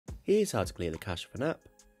Here's how to clear the cache of an app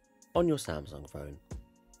on your Samsung phone.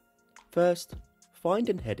 First, find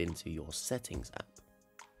and head into your Settings app.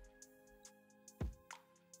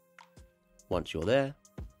 Once you're there,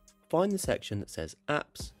 find the section that says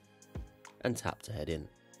Apps and tap to head in.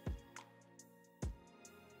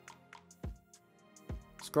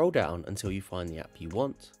 Scroll down until you find the app you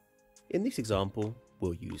want. In this example,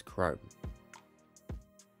 we'll use Chrome.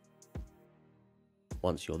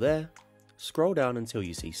 Once you're there, scroll down until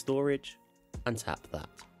you see Storage and tap that.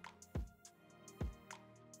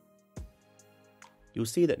 You'll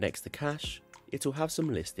see that next to Cache, it'll have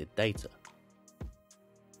some listed data.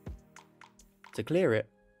 To clear it,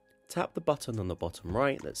 tap the button on the bottom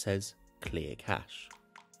right that says Clear Cache.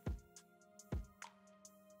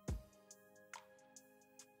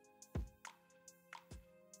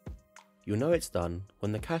 You'll know it's done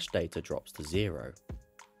when the cache data drops to 0.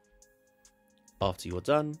 After you're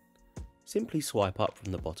done, simply swipe up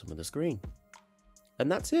from the bottom of the screen. And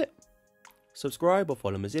that's it. Subscribe or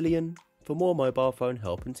follow Mozillion for more mobile phone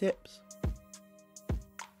help and tips.